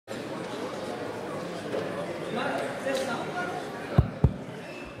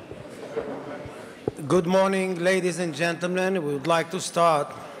Good morning, ladies and gentlemen. We would like to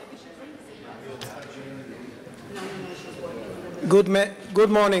start. Good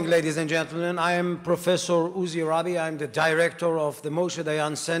morning, ladies and gentlemen. I am Professor Rabi. I'm the director of the Moshe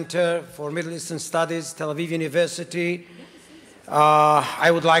Dayan Center for Middle Eastern Studies, Tel Aviv University.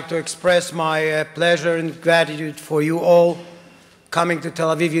 I would like to express my pleasure and gratitude for you all coming to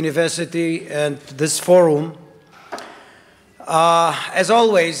Tel Aviv University and this forum. As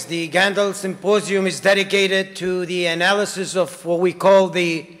always, the Gandel Symposium is dedicated to the analysis of what we call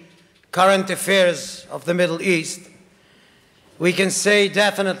the current affairs of the Middle East. We can say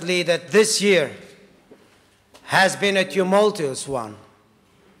definitely that this year has been a tumultuous one.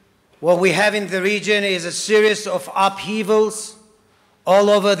 What we have in the region is a series of upheavals all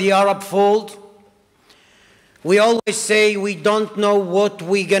over the Arab fold. We always say we don't know what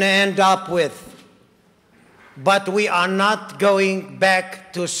we're going to end up with, but we are not going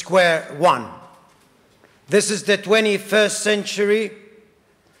back to square one. This is the 21st century.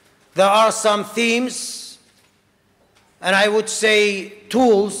 There are some themes, and I would say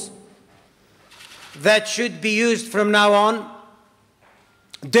tools, that should be used from now on,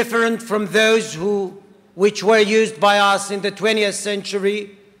 different from those which were used by us in the 20th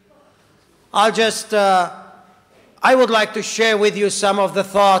century. I would like to share with you some of the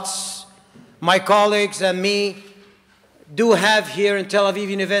thoughts my colleagues and me do have here in Tel Aviv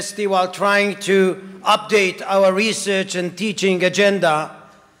University while trying to update our research and teaching agenda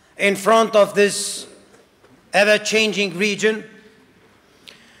in front of this ever-changing region.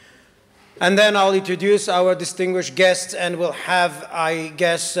 And then I'll introduce our distinguished guests, and we'll have, I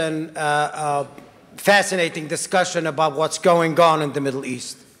guess, a fascinating discussion about what's going on in the Middle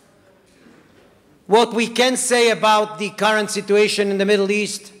East. What we can say about the current situation in the Middle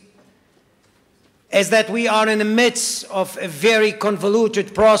East is that we are in the midst of a very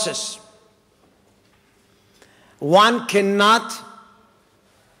convoluted process. One cannot,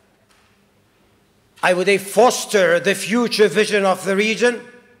 I would say, foster the future vision of the region.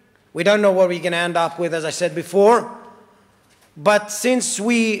 We don't know what we're going to end up with, as I said before. But since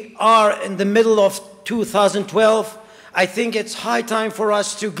we are in the middle of 2012, I think it's high time for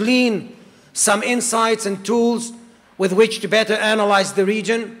us to glean some insights and tools with which to better analyze the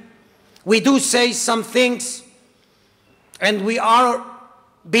region. We do say some things, and we are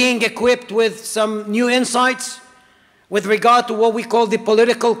being equipped with some new insights with regard to what we call the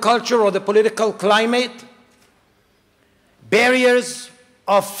political culture or the political climate. Barriers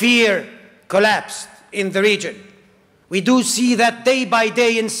of fear collapsed in the region. We do see that day by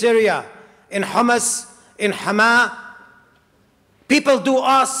day in Syria, in Hamas, in Hama, people do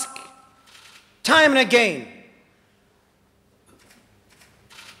ask time and again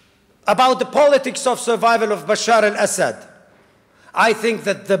about the politics of survival of Bashar al-Assad. I think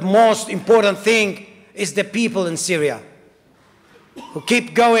that the most important thing is the people in Syria who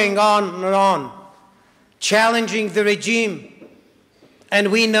keep going on and on, challenging the regime.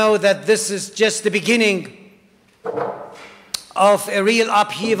 And we know that this is just the beginning of a real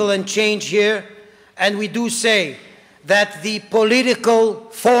upheaval and change here. And we do say that the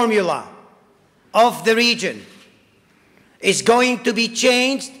political formula of the region is going to be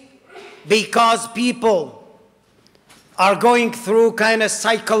changed because people are going through kind of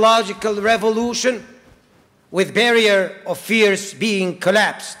psychological revolution with barrier of fears being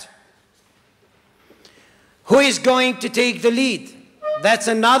collapsed. Who is going to take the lead? That's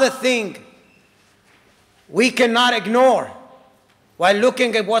another thing we cannot ignore while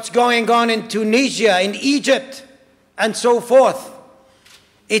looking at what's going on in Tunisia, in Egypt, and so forth.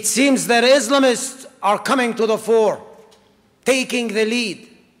 It seems that Islamists are coming to the fore, taking the lead.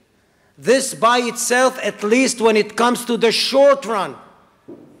 This by itself, at least when it comes to the short run,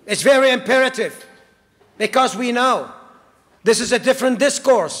 is very imperative, because we know this is a different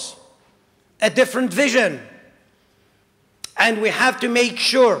discourse, a different vision. And we have to make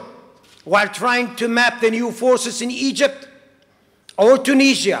sure, while trying to map the new forces in Egypt or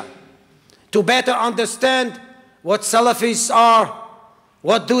Tunisia, to better understand what Salafis are,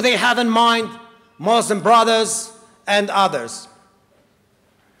 what do they have in mind, Muslim brothers and others.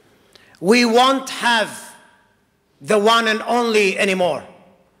 We won't have the one and only anymore.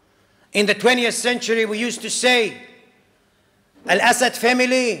 In the 20th century, we used to say, Al-Assad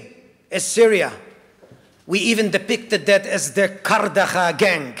family is Syria. We even depicted that as the Kardakha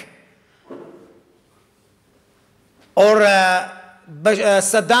gang. Or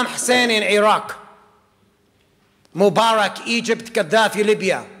Saddam Hussein in Iraq. Mubarak, Egypt, Gaddafi,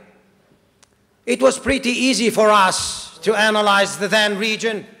 Libya. It was pretty easy for us to analyze the then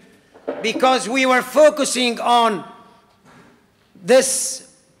region because we were focusing on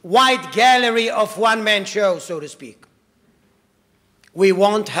this wide gallery of one-man show, so to speak. We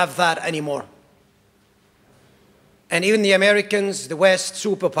won't have that anymore. And even the Americans, the West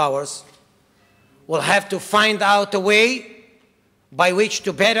superpowers, will have to find out a way by which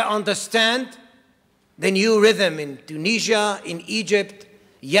to better understand the new rhythm in Tunisia, in Egypt,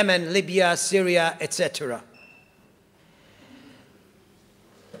 Yemen, Libya, Syria, etc.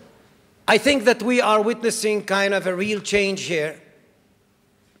 I think that we are witnessing kind of a real change here.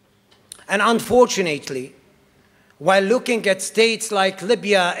 And unfortunately, while looking at states like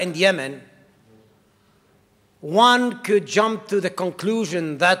Libya and Yemen, one could jump to the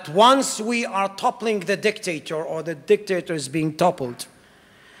conclusion that once we are toppling the dictator or the dictator is being toppled,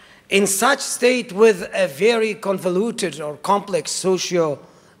 in such state with a very convoluted or complex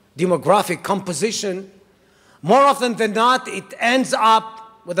socio-demographic composition, more often than not, it ends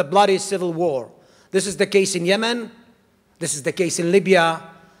up with a bloody civil war. This is the case in Yemen. This is the case in Libya.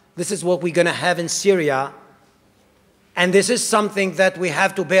 This is what we're going to have in Syria. And this is something that we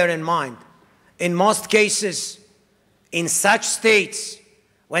have to bear in mind. In most cases, in such states,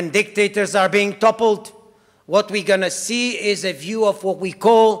 when dictators are being toppled, what we're going to see is a view of what we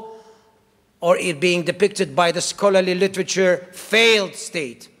call, or it being depicted by the scholarly literature, failed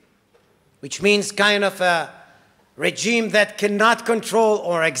state, which means kind of a regime that cannot control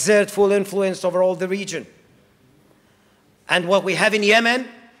or exert full influence over all the region. And what we have in Yemen,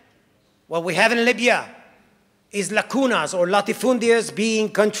 what we have in Libya, is lacunas or latifundias being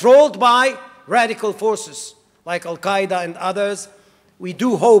controlled by radical forces like Al-Qaeda and others. We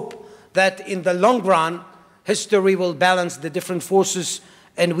do hope that in the long run, history will balance the different forces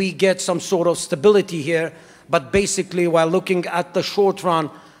and we get some sort of stability here. But basically, while looking at the short run,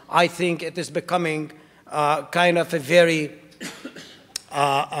 I think it is becoming kind of a very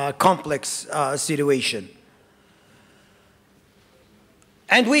complex situation.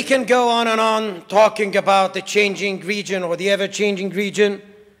 And we can go on and on talking about the changing region or the ever-changing region.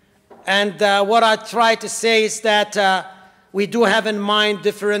 And what I try to say is that we do have in mind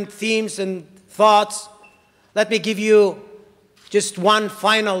different themes and thoughts. Let me give you just one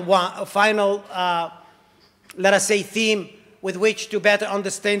final, let us say, theme with which to better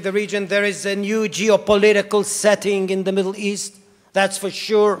understand the region. There is a new geopolitical setting in the Middle East, that's for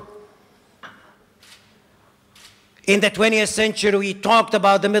sure. In the 20th century, we talked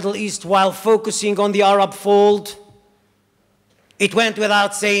about the Middle East while focusing on the Arab fold. It went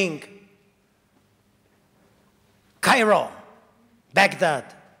without saying. Cairo, Baghdad,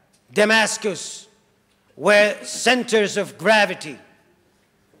 Damascus were centers of gravity.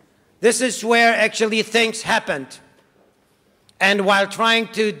 This is where actually things happened. And while trying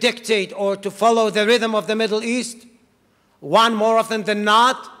to dictate or to follow the rhythm of the Middle East, one more often than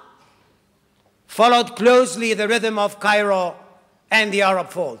not followed closely the rhythm of Cairo and the Arab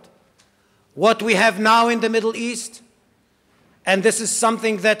fold. What we have now in the Middle East, and this is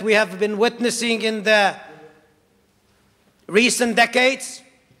something that we have been witnessing in the recent decades,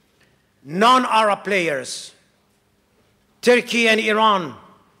 non-Arab players, Turkey and Iran,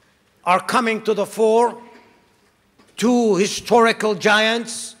 are coming to the fore, two historical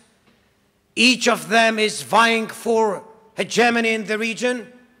giants. Each of them is vying for hegemony in the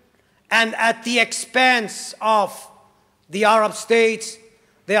region, and at the expense of the Arab states,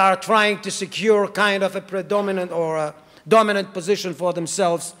 they are trying to secure kind of a predominant or a dominant position for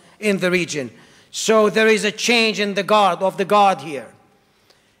themselves in the region. So there is a change in the guard here.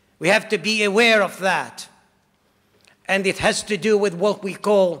 We have to be aware of that. And it has to do with what we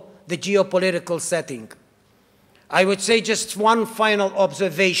call the geopolitical setting. I would say just one final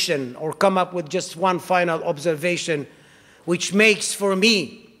observation, or come up with just one final observation, which makes for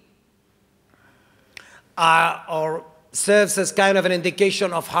me, or serves as kind of an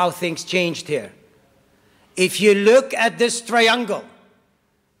indication of how things changed here. If you look at this triangle,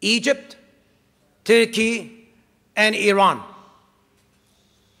 Egypt, Turkey, and Iran,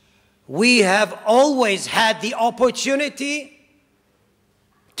 we have always had the opportunity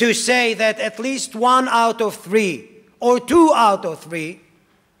to say that at least 1 out of 3 or 2 out of 3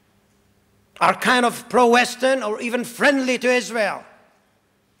 are kind of pro-Western or even friendly to Israel.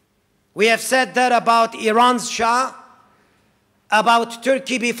 We have said that about Iran's Shah, about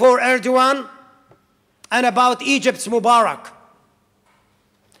Turkey before Erdogan, and about Egypt's Mubarak.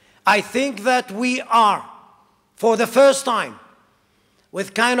 I think that we are, for the first time,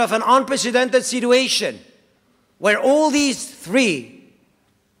 with kind of an unprecedented situation where all these three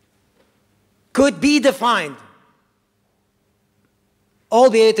could be defined,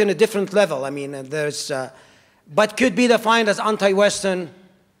 albeit in a different level. I mean, but could be defined as anti-Western,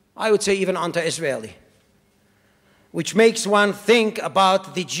 I would say even anti-Israeli, which makes one think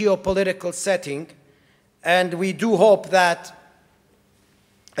about the geopolitical setting. And we do hope that,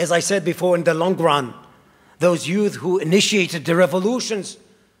 as I said before, in the long run, those youth who initiated the revolutions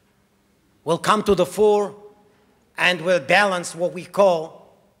will come to the fore and will balance what we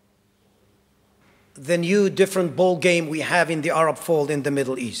call the new different ball game we have in the Arab fold in the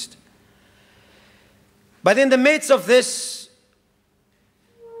Middle East. But in the midst of this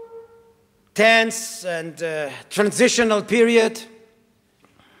tense and transitional period,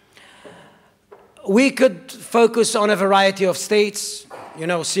 we could focus on a variety of states, you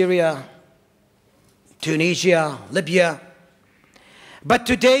know, Syria, Tunisia, Libya. But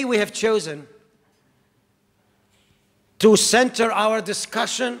today we have chosen to center our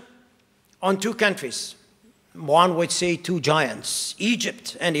discussion on two countries. One would say two giants,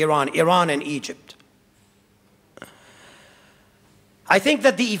 Egypt and Iran, Iran and Egypt. I think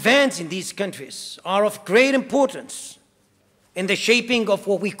that the events in these countries are of great importance in the shaping of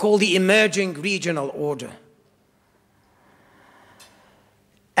what we call the emerging regional order.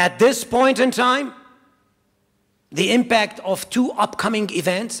 At this point in time, the impact of two upcoming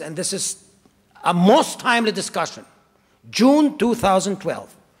events, and this is a most timely discussion, June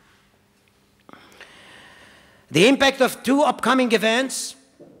 2012. The impact of two upcoming events,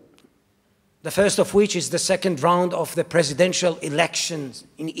 the first of which is the second round of the presidential elections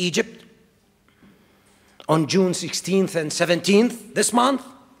in Egypt on June 16th and 17th this month,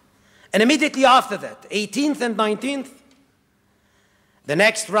 and immediately after that, 18th and 19th, the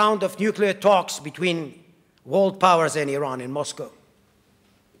next round of nuclear talks between world powers and Iran in Moscow.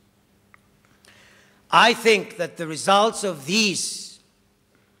 I think that the results of these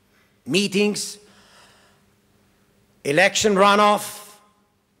meetings, election runoff,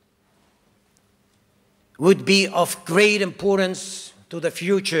 would be of great importance to the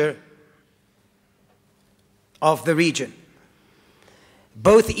future of the region.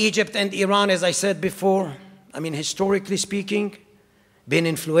 Both Egypt and Iran, as I said before, I mean, historically speaking, been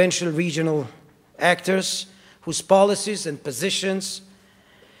influential regional actors whose policies and positions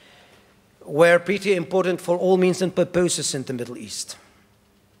were pretty important for all means and purposes in the Middle East.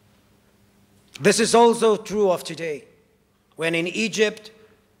 This is also true of today, when in Egypt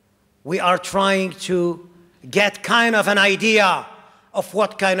we are trying to get kind of an idea of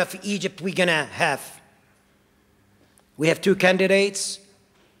what kind of Egypt we're gonna have. We have two candidates,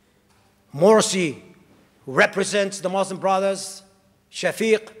 Morsi, who represents the Muslim Brothers,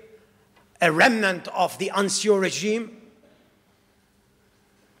 Shafiq, a remnant of the Ansur regime,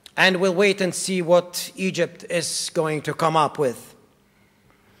 and we'll wait and see what Egypt is going to come up with.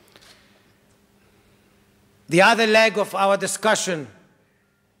 The other leg of our discussion,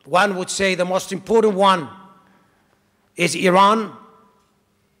 one would say the most important one, is Iran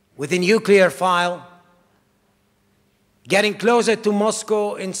with a nuclear file, getting closer to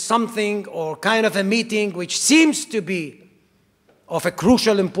Moscow in something or kind of a meeting which seems to be of a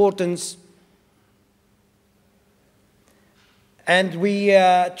crucial importance. And we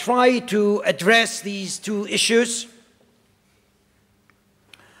try to address these two issues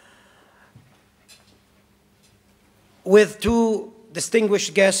with two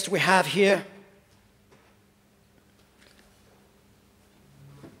distinguished guests we have here.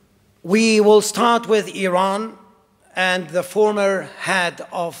 We will start with Iran, and the former head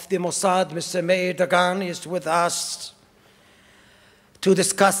of the Mossad, Mr. Meir Dayan, is with us to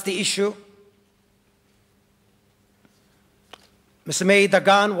discuss the issue. Mr. Meir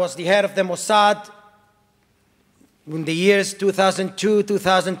Dayan was the head of the Mossad in the years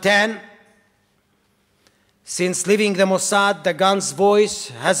 2002-2010. Since leaving the Mossad, Dayan's voice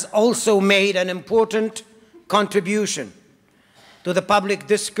has also made an important contribution to the public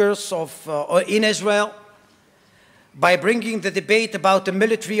discourse in Israel by bringing the debate about the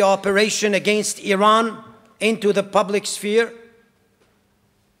military operation against Iran into the public sphere,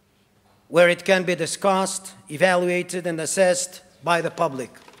 where it can be discussed, evaluated, and assessed by the public.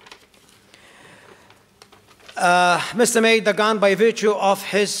 Mr. Meir Dayan, by virtue of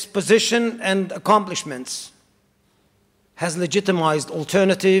his position and accomplishments, has legitimized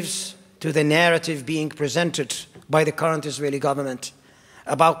alternatives to the narrative being presented by the current Israeli government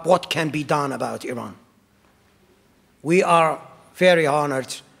about what can be done about Iran. We are very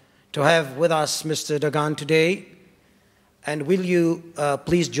honored to have with us Mr. Dayan today, and will you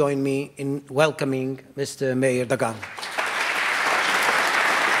please join me in welcoming Mr. Meir Dayan.